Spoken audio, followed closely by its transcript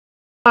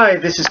Hi,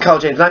 this is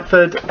Karl-James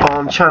Langford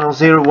on channel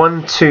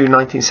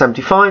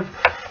 01-1975.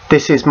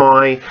 This is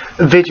my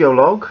video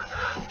log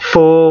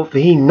for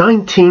the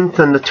 19th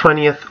and the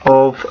 20th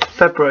of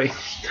February.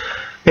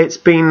 It's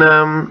been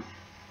a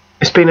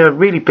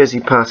really busy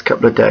past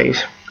couple of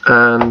days,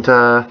 and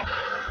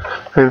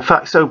in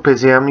fact so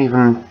busy I haven't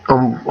even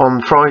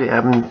on Friday I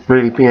haven't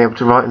really been able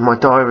to write in my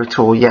diary at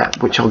all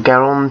yet, which I'll get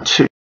on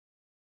to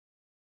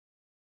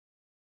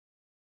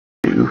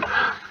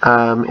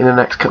in the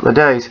next couple of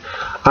days.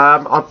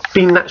 I've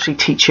been actually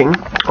teaching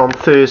on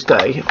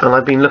Thursday, and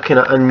I've been looking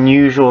at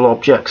unusual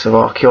objects of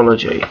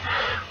archaeology,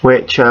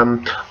 which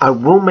I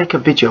will make a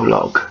video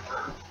log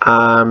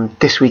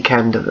this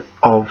weekend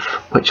of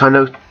which I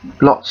know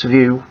lots of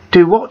you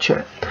do watch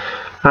it.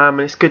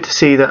 And it's good to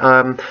see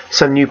that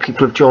some new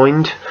people have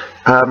joined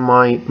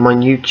my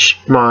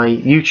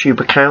YouTube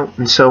account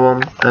and so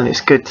on, and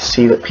it's good to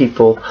see that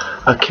people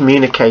are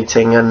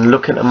communicating and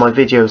looking at my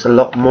videos a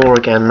lot more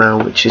again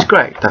now, which is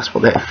great. That's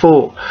what they're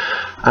for,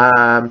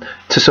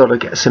 to sort of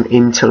get some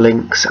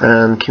interlinks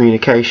and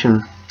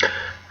communication.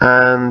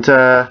 And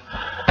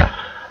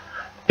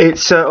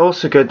it's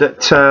also good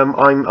that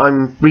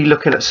I'm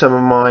re-looking at some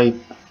of my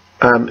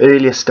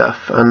earlier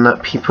stuff, and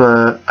that people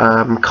are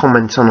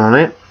commenting on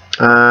it.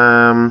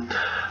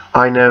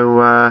 I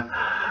know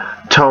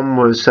Tom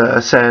was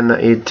saying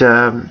that he'd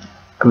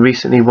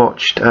recently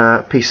watched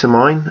a piece of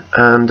mine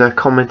and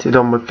commented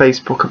on my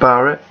Facebook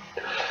about it,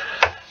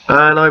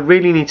 and I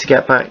really need to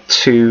get back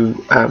to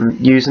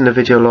using the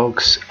video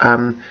logs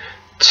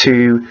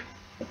to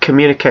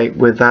communicate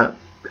with that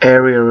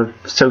area of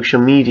social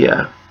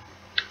media,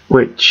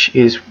 which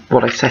is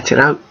what I set it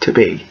out to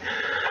be.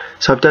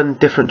 So I've done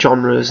different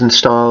genres and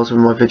styles with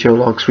my video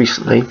logs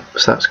recently,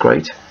 so that's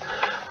great.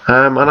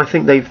 And I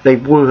think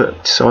they've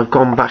worked, so I've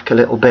gone back a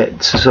little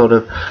bit to sort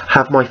of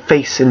have my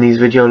face in these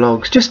video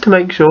logs, just to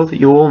make sure that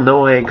you all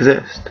know I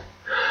exist.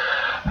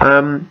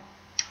 But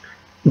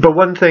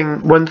one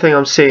thing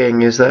I'm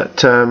seeing is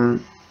that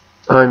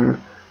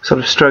I'm sort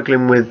of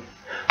struggling with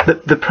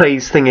the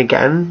praise thing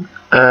again,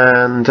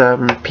 and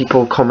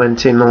people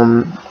commenting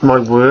on my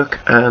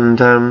work and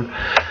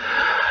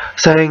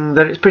saying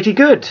that it's pretty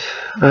good,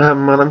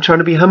 and I'm trying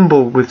to be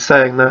humble with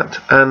saying that,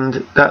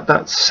 and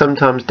that's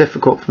sometimes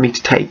difficult for me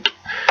to take,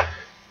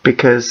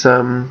 because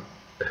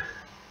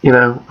you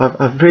know,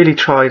 I've really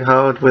tried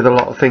hard with a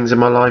lot of things in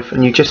my life,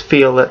 and you just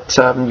feel that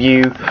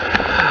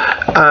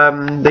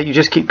you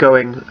just keep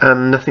going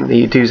and nothing that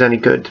you do is any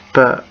good.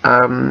 But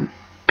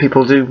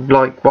people do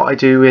like what I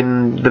do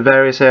in the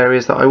various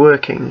areas that I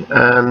work in,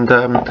 and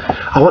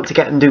I want to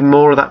get and do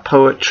more of that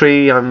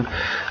poetry.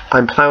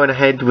 I'm ploughing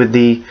ahead with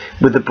the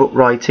book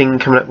writing,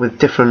 coming up with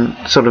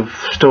different sort of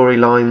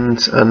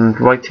storylines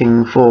and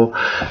writing for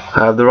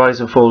the Rise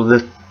and Fall of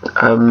the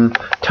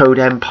Toad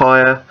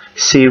Empire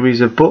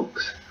series of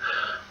books.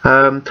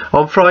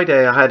 On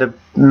Friday I had a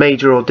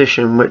major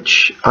audition,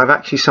 which I've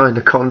actually signed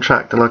a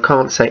contract and I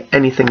can't say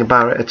anything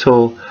about it at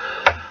all.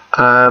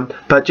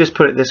 But just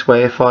put it this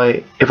way, if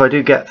I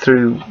do get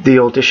through the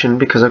audition,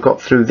 because I've got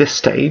through this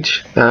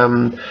stage,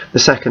 the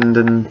second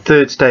and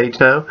third stage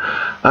now,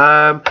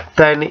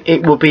 then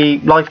it will be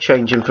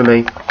life-changing for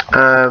me.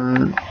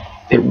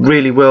 It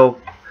really will.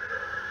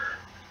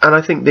 And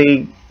I think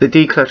the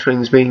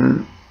decluttering's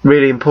been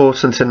really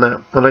important in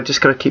that, and I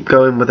just got to keep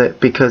going with it,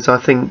 because I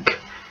think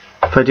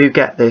if I do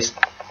get this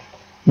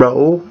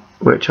role,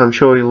 which I'm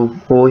sure you'll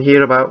all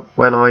hear about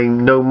when I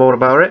know more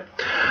about it,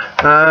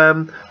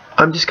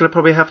 I'm just going to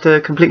probably have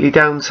to completely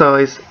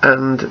downsize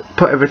and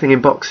put everything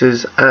in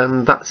boxes,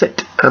 and that's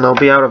it, and I'll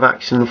be out of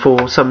action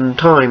for some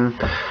time,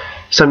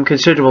 some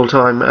considerable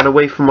time, and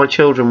away from my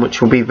children, which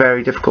will be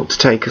very difficult to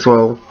take as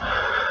well.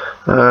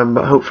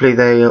 But hopefully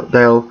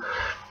they'll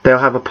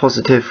have a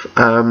positive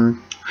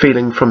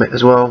feeling from it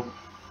as well.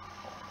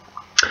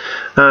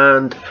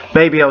 And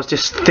maybe I was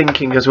just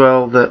thinking as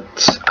well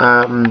that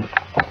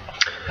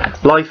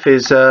life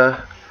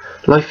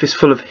is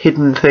full of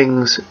hidden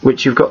things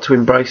which you've got to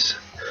embrace.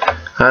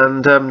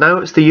 And now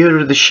it's the year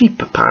of the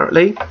sheep,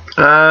 apparently,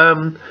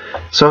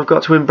 so I've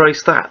got to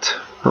embrace that.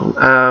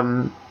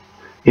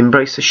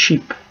 Embrace a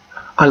sheep.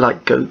 I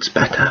like goats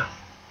better.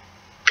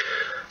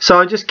 So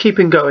I'm just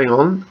keeping going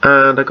on,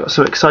 and I've got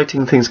some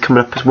exciting things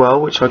coming up as well,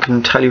 which I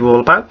can tell you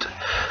all about.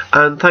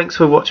 And thanks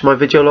for watching my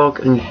video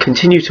log, and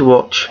continue to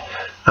watch,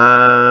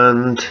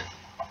 and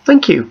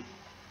thank you.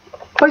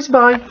 Bye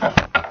bye.